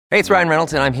Hey, it's Ryan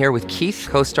Reynolds, and I'm here with Keith,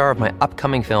 co-star of my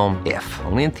upcoming film, If,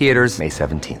 only in theaters May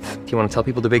 17th. Do you want to tell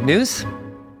people the big news?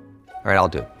 All right, I'll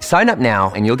do it. Sign up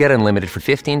now and you'll get unlimited for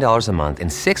 $15 a month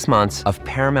and 6 months of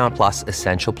Paramount Plus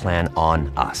Essential Plan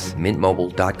on us.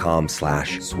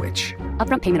 MintMobile.com/switch.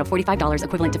 Upfront payment of $45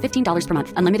 equivalent to $15 per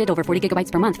month. Unlimited over 40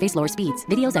 gigabytes per month. Face lower speeds.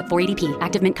 Videos at 480p.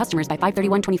 Active Mint customers by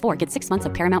 531.24 get 6 months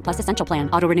of Paramount Plus Essential Plan.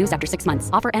 Auto renews after 6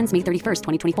 months. Offer ends May 31st,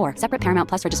 2024. Separate Paramount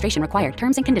Plus registration required.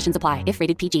 Terms and conditions apply if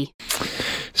rated PG.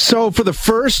 So for the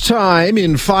first time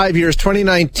in 5 years,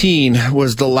 2019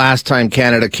 was the last time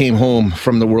Canada came home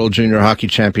from the World Junior Hockey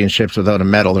Championships without a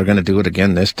medal. They're going to do it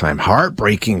again this time.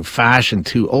 Heartbreaking fashion,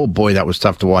 too. Oh, boy, that was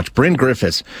tough to watch. Bryn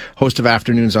Griffiths, host of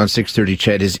Afternoons on 6:30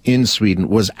 CHED, is in Sweden,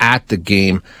 was at the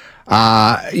game.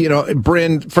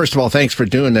 Bryn, first of all, thanks for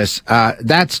doing this.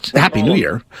 That's Happy New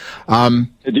Year. To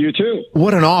you too.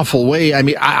 What an awful way. I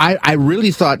mean, I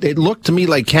really thought it looked to me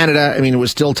like Canada, I mean, it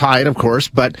was still tied, of course,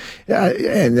 but,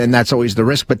 and that's always the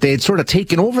risk, but they had sort of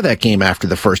taken over that game after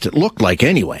the first, it looked like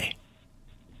anyway.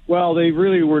 Well, they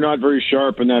really were not very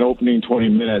sharp in that opening 20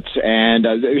 minutes. And,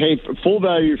 hey, full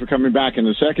value for coming back in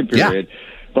the second period. Yeah.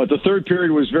 But the third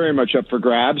period was very much up for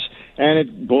grabs, and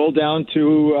it boiled down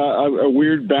to a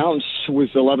weird bounce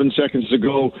with 11 seconds to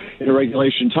go in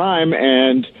regulation time,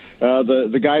 and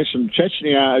the guys from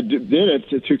Chechnya did it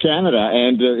to Canada,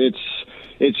 and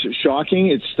it's shocking,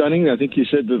 it's stunning. I think you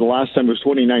said that the last time was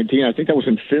 2019. I think that was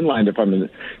in Finland, if I'm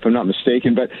not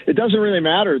mistaken. But it doesn't really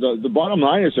matter. The bottom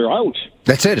line is they're out.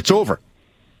 That's it. It's over.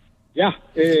 Yeah,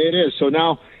 it is. So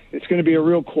now it's going to be a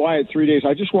real quiet 3 days.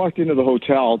 I just walked into the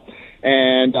hotel,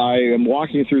 and I am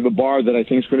walking through the bar that I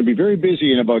think is going to be very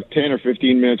busy in about 10 or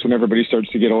 15 minutes when everybody starts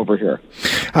to get over here.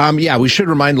 We should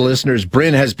remind the listeners,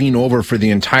 Bryn has been over for the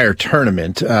entire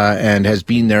tournament and has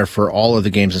been there for all of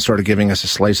the games and sort of giving us a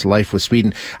slice of life with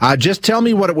Sweden. Just tell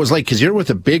me what it was like, because you're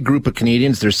with a big group of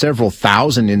Canadians. There's several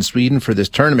thousand in Sweden for this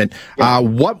tournament. Yeah.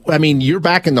 You're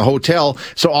back in the hotel,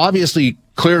 so obviously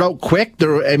cleared out quick.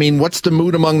 What's the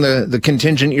mood among the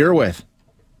contingent you're with?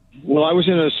 Well, I was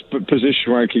in a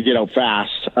position where I could get out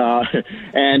fast,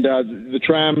 and the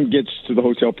tram gets to the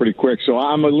hotel pretty quick, so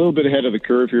I'm a little bit ahead of the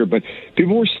curve here, but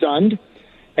people were stunned,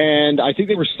 and I think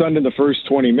they were stunned in the first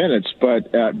 20 minutes,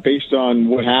 but based on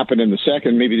what happened in the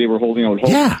second, maybe they were holding out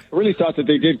hope. Yeah. I really thought that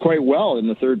they did quite well in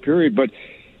the third period, but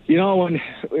you know,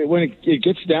 when it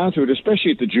gets down to it,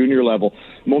 especially at the junior level,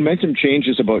 momentum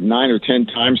changes about 9 or 10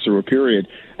 times through a period,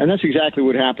 and that's exactly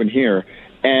what happened here.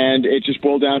 And it just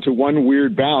boiled down to one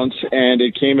weird bounce, and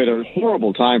it came at a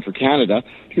horrible time for Canada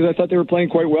because I thought they were playing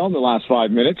quite well in the last 5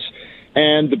 minutes.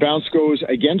 And the bounce goes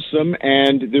against them,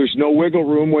 and there's no wiggle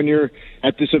room when you're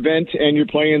at this event and you're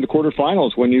playing in the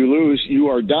quarterfinals. When you lose, you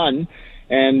are done.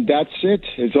 And that's it.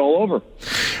 It's all over.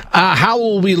 How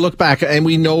will we look back? And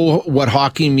we know what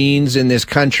hockey means in this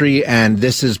country, and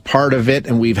this is part of it.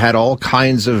 And we've had all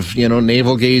kinds of,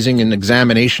 navel gazing and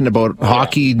examination about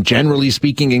hockey, generally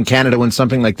speaking, in Canada when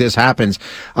something like this happens.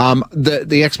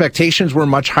 The expectations were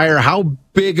much higher. How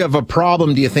big of a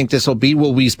problem do you think this will be?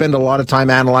 Will we spend a lot of time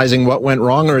analyzing what went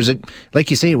wrong, or is it,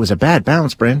 like you say, it was a bad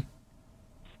bounce, Bryn?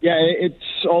 Yeah, it's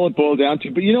all it boiled down to.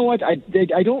 But you know what? I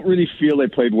don't really feel they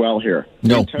played well here.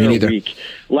 No, me neither. Week.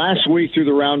 Last week through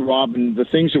the round robin, the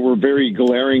things that were very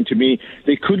glaring to me,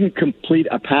 they couldn't complete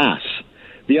a pass.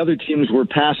 The other teams were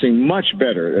passing much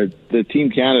better. The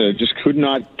Team Canada just could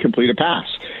not complete a pass.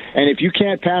 And if you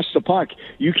can't pass the puck,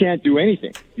 you can't do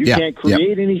anything. You can't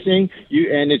create anything.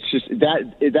 And it's just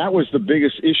that was the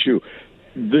biggest issue.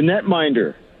 The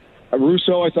netminder,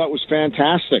 Russo, I thought was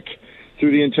fantastic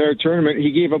through the entire tournament.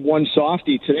 He gave up one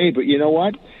softie today, but you know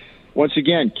what? Once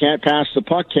again, can't pass the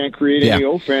puck, can't create any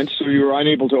offense, so you were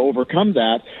unable to overcome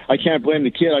that. I can't blame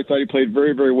the kid. I thought he played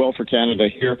very, very well for Canada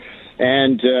here.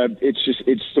 And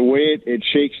it's the way it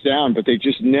shakes down, but they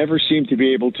just never seem to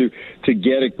be able to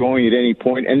get it going at any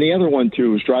point. And the other one,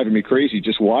 too, was driving me crazy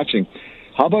just watching.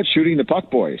 How about shooting the puck,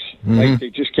 boys? Mm-hmm. Like,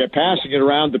 they just kept passing it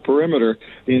around the perimeter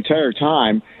the entire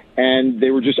time, and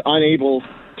they were just unable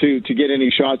to get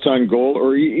any shots on goal,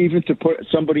 or even to put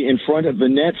somebody in front of the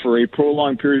net for a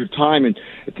prolonged period of time. And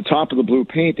at the top of the blue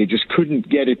paint, they just couldn't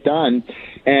get it done.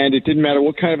 And it didn't matter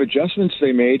what kind of adjustments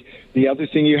they made. The other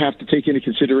thing you have to take into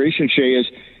consideration, Shay, is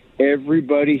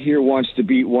everybody here wants to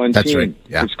beat one team. Right.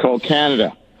 Yeah. It's called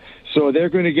Canada. So they're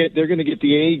going to get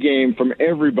the A game from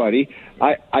everybody.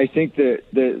 I think that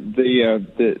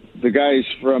the guys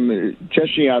from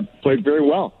Chechnya played very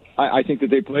well. I think that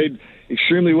they played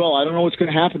extremely well. I don't know what's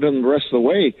going to happen to them the rest of the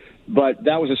way, but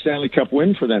that was a Stanley Cup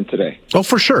win for them today. Oh,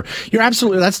 for sure. You're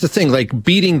absolutely, that's the thing. Like,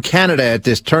 beating Canada at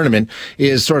this tournament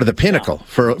is sort of the pinnacle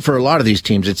for a lot of these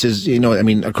teams. It's, I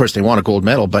mean, of course they want a gold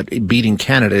medal, but beating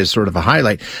Canada is sort of a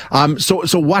highlight.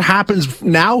 So what happens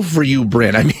now for you,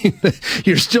 Bryn? I mean,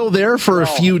 you're still there for a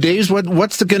few days.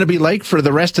 What's it going to be like for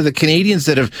the rest of the Canadians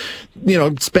that have,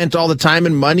 spent all the time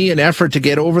and money and effort to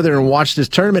get over there and watch this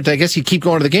tournament? I guess you keep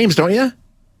going to the games, don't you?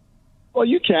 Well,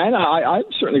 you can. I'm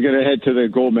certainly going to head to the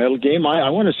gold medal game. I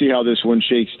want to see how this one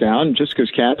shakes down. Just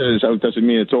because Canada is out doesn't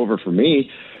mean it's over for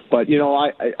me. But,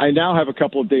 I now have a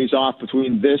couple of days off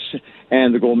between this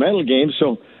and the gold medal game.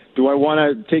 So do I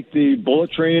want to take the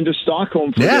bullet train into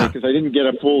Stockholm for a day? Because I didn't get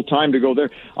a full time to go there.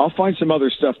 I'll find some other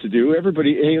stuff to do.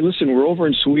 Everybody, hey, listen, we're over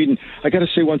in Sweden. I got to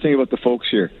say one thing about the folks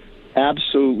here.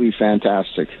 Absolutely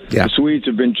fantastic. Yeah. The Swedes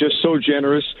have been just so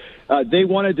generous. They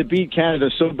wanted to beat Canada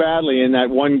so badly in that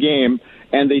one game,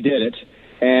 and they did it.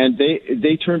 And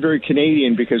they turned very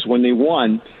Canadian because when they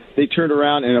won, they turned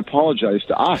around and apologized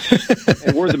to us.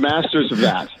 And we're the masters of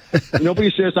that.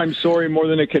 Nobody says I'm sorry more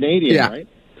than a Canadian, right?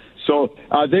 So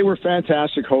they were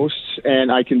fantastic hosts, and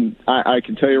I can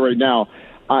tell you right now,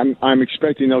 I'm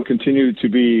expecting they'll continue to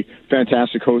be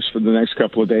fantastic hosts for the next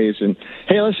couple of days. And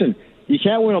hey, listen, you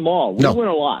can't win them all. We win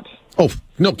a lot. Oh,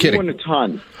 no kidding. We win a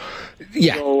ton.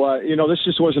 Yeah. So, this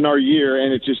just wasn't our year,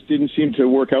 and it just didn't seem to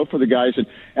work out for the guys. And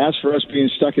as for us being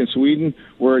stuck in Sweden,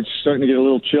 where it's starting to get a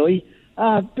little chilly,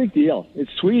 big deal. It's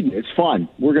Sweden. It's fun.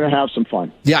 We're going to have some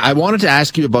fun. Yeah, I wanted to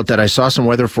ask you about that. I saw some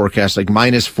weather forecasts like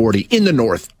minus 40 in the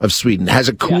north of Sweden. Has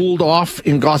it cooled off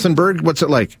in Gothenburg? What's it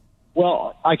like?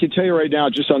 Well, I can tell you right now,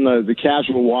 just on the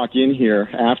casual walk in here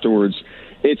afterwards,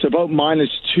 it's about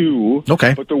 -2.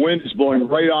 Okay. But the wind is blowing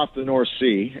right off the North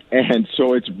Sea, and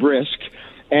so it's brisk.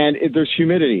 And there's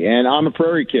humidity, and I'm a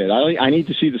prairie kid. I need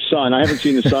to see the sun. I haven't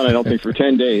seen the sun, I don't think, for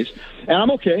 10 days. And I'm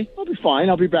okay. I'll be fine.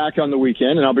 I'll be back on the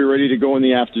weekend, and I'll be ready to go in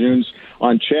the afternoons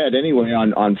on Chad anyway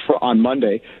on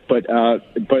Monday. But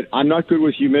I'm not good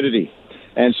with humidity,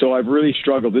 and so I've really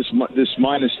struggled. This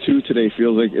 -2 today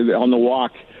feels like on the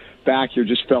walk back here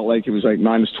just felt like it was like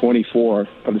 -24,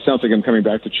 but it sounds like I'm coming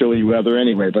back to chilly weather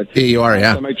anyway. But you are,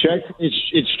 yeah. Last time I checked,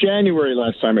 it's January.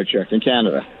 Last time I checked in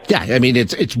Canada. Yeah, I mean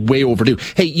it's way overdue.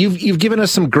 Hey, you've given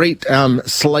us some great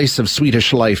slice of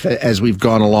Swedish life as we've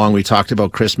gone along. We talked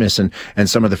about Christmas and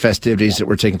some of the festivities that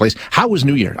were taking place. How was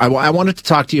New Year? I wanted to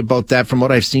talk to you about that. From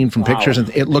what I've seen from pictures,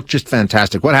 and it looked just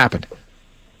fantastic. What happened?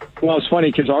 Well, it's funny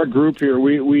because our group here,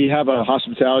 we have a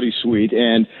hospitality suite,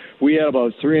 and we had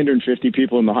about 350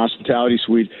 people in the hospitality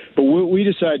suite. But what we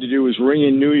decided to do was ring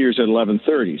in New Year's at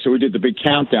 11:30. So we did the big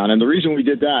countdown. And the reason we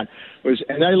did that was,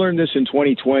 and I learned this in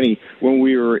 2020 when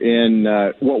we were in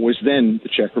what was then the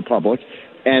Czech Republic,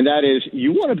 and that is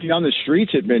you want to be on the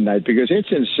streets at midnight because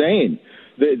it's insane.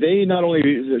 They not only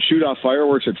shoot off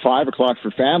fireworks at 5 o'clock for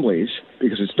families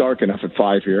because it's dark enough at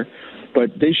 5 here,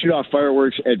 but they shoot off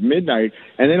fireworks at midnight,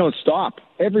 and they don't stop.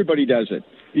 Everybody does it.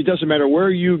 It doesn't matter where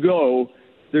you go.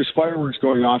 There's fireworks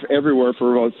going off everywhere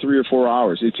for about 3 or 4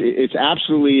 hours. It's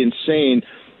absolutely insane.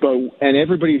 And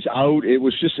everybody's out. It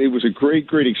was a great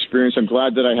experience. I'm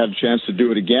glad that I had a chance to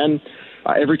do it again.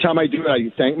 Every time I do it, I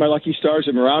thank my lucky stars.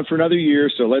 I'm around for another year,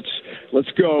 so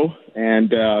let's go.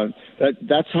 And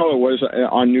that's how it was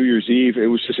on New Year's Eve.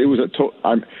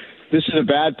 This is a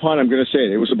bad pun. I'm going to say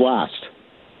it. It was a blast.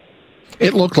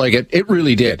 It looked like it. It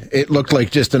really did. It looked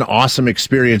like just an awesome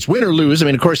experience. Win or lose, I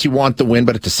mean, of course, you want the win,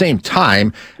 but at the same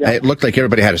time, it looked like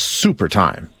everybody had a super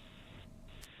time.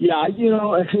 Yeah,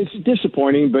 it's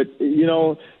disappointing, but,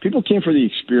 people came for the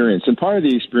experience. And part of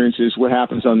the experience is what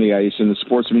happens on the ice and the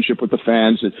sportsmanship with the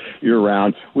fans that you're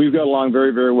around. We've got along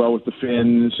very, very well with the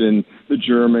Finns and the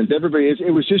Germans. Everybody,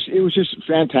 it was just a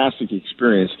fantastic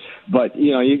experience. But,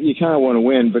 you kind of want to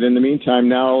win. But in the meantime,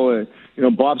 now,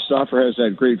 Bob Stauffer has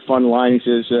that great fun line. He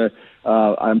says,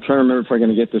 I'm trying to remember if I'm going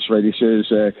to get this right. He says,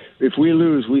 if we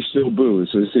lose, we still booze.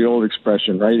 It's the old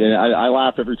expression, right? And I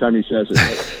laugh every time he says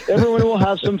it. Everyone will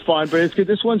have some fun, but it's good.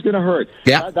 This one's going to hurt.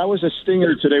 Yeah. That was a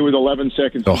stinger today with 11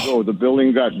 seconds to go. The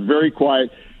building got very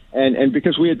quiet, and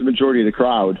because we had the majority of the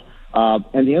crowd.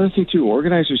 And the other thing, too,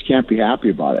 organizers can't be happy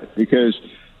about it because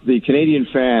the Canadian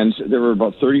fans, there were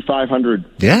about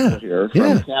 3,500 people here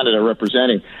from Canada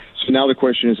representing. So now the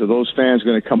question is, are those fans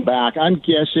going to come back? I'm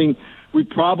guessing we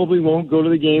probably won't go to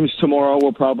the games tomorrow.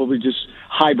 We'll probably just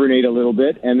hibernate a little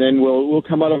bit, and then we'll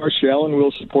come out of our shell and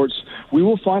we'll support. We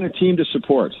will find a team to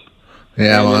support.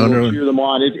 Yeah, we'll cheer them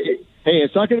on. Hey,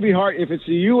 it's not going to be hard. If it's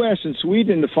the U.S. and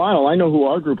Sweden in the final, I know who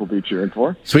our group will be cheering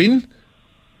for. Sweden?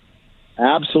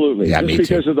 Absolutely. Yeah, just me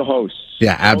because too. of the hosts.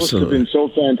 Yeah, The hosts absolutely. have been so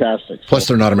fantastic. Plus,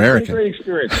 they're not American. Great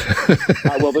experience.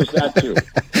 Well, there's that too.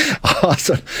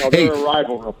 Awesome. Well, they're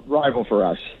a rival for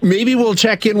us. Maybe we'll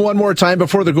check in one more time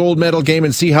before the gold medal game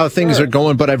and see how things are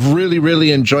going, but I've really,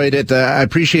 really enjoyed it. I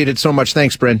appreciate it so much.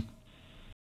 Thanks, Bryn.